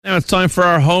Now it's time for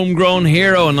our homegrown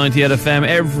hero on 98 FM.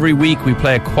 Every week we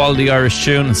play a quality Irish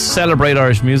tune and celebrate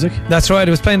Irish music. That's right. I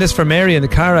was playing this for Mary in the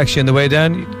car actually on the way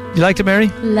down. You liked it, Mary?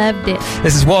 Loved it.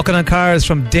 This is Walking on Cars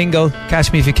from Dingle.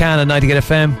 Catch me if you can on 98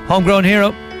 FM. Homegrown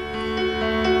hero.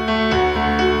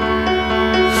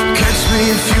 Catch me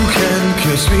if you can,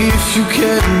 catch me if you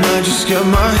can. I just got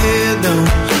my head down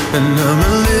and I'm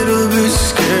a little bit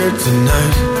scared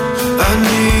tonight. I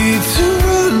need to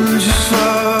run just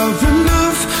far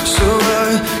enough so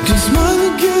I can smile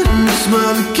again,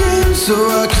 so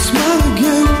I can smile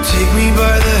again. Take me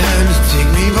by the hand,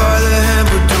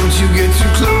 but don't you get too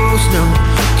close now,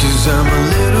 'cause I'm a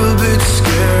little bit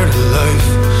scared of life.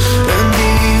 I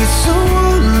need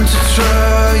someone to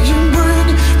try and bring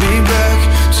me back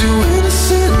to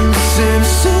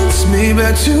innocence, me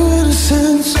back to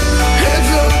innocence.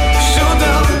 Heads up,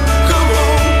 showdown, come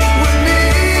home with me.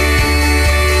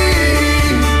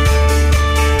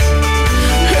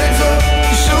 Heads up,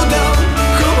 showdown,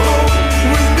 come home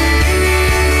with me.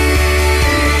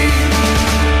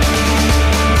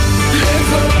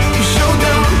 Heads up,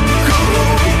 showdown, come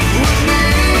home with me.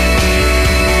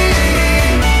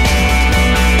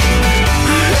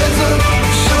 Heads up,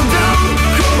 showdown,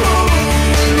 come home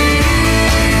with me.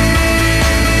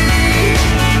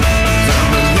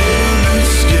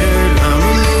 I'm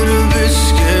a little bit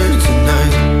scared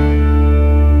tonight.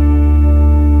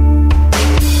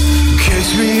 Kiss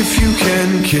me if you can,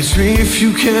 kiss me if you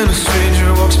can. A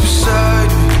stranger walks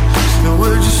beside me, and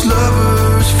we're just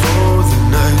lovers for the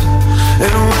night.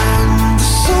 And when the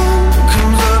sun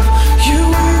comes up, you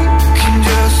can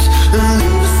just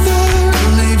leave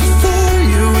it there,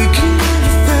 yeah, we can leave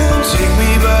it there. Take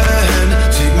me by the hand,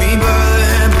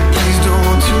 but please don't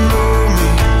want to know me,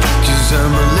 'cause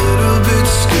I'm a little bit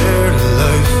scared of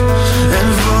life. And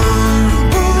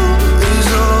vulnerable is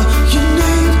all you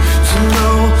need to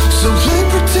know. So play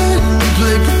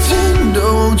pretend,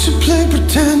 oh, won't you play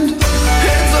pretend?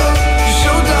 Hands up,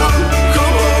 showdown,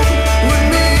 come home with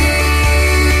me.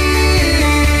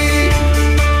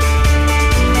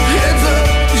 Hands up,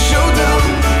 showdown,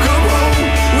 come home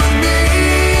with me.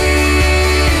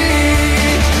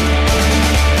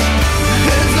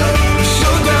 Hands up,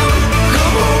 showdown,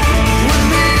 come home with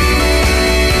me.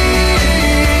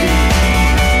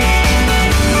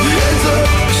 Hands up,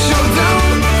 showdown,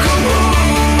 come home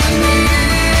with me.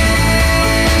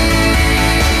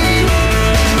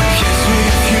 Kiss me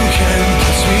if you can,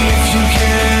 kiss me if you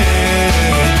can.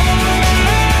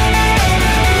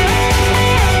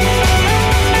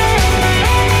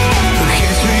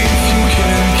 Kiss me if you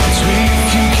can, kiss me if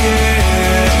you can.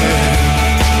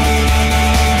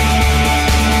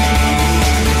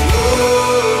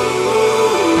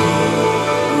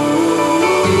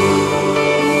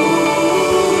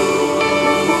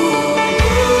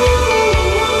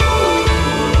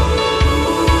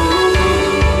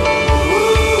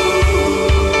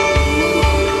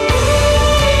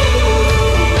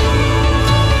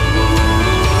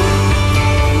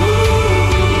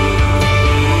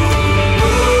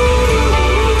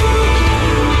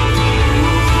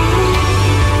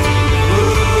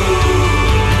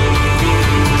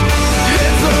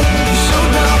 Hands up,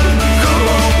 showdown, come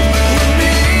home with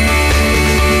me.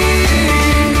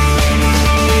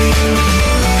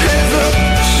 Hands up,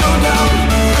 showdown, come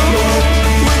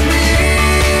home with me.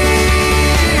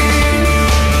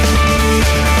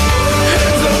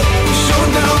 Hands up,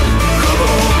 showdown, come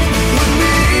home with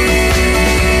me.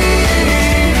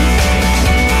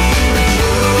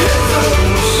 Hands up,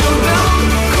 showdown,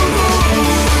 come home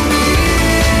with me.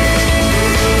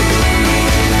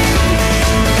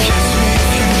 Kiss me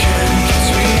if you can, kiss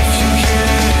me if you can.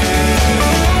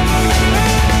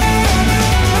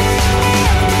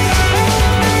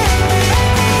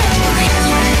 Kiss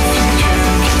me if you can,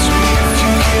 kiss me if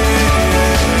you can.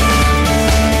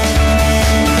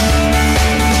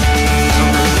 I'm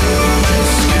a little bit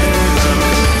scared, I'm a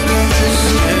little bit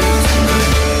scared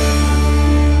tonight.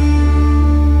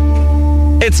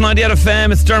 It's 98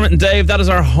 FM, it's Dermot and Dave. That is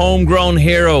our homegrown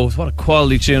heroes. What a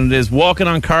quality tune it is. Walking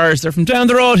on Cars. They're from down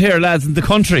the road here, lads, in the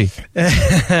country.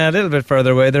 A little bit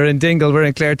further away. They're in Dingle. We're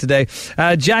in Clare today.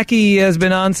 Jackie has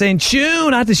been on saying,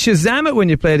 tune. I had to Shazam it when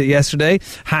you played it yesterday.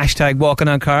 Hashtag Walking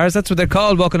on Cars. That's what they're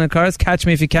called, Walking on Cars. Catch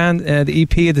me if you can. The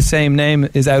EP of the same name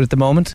is out at the moment.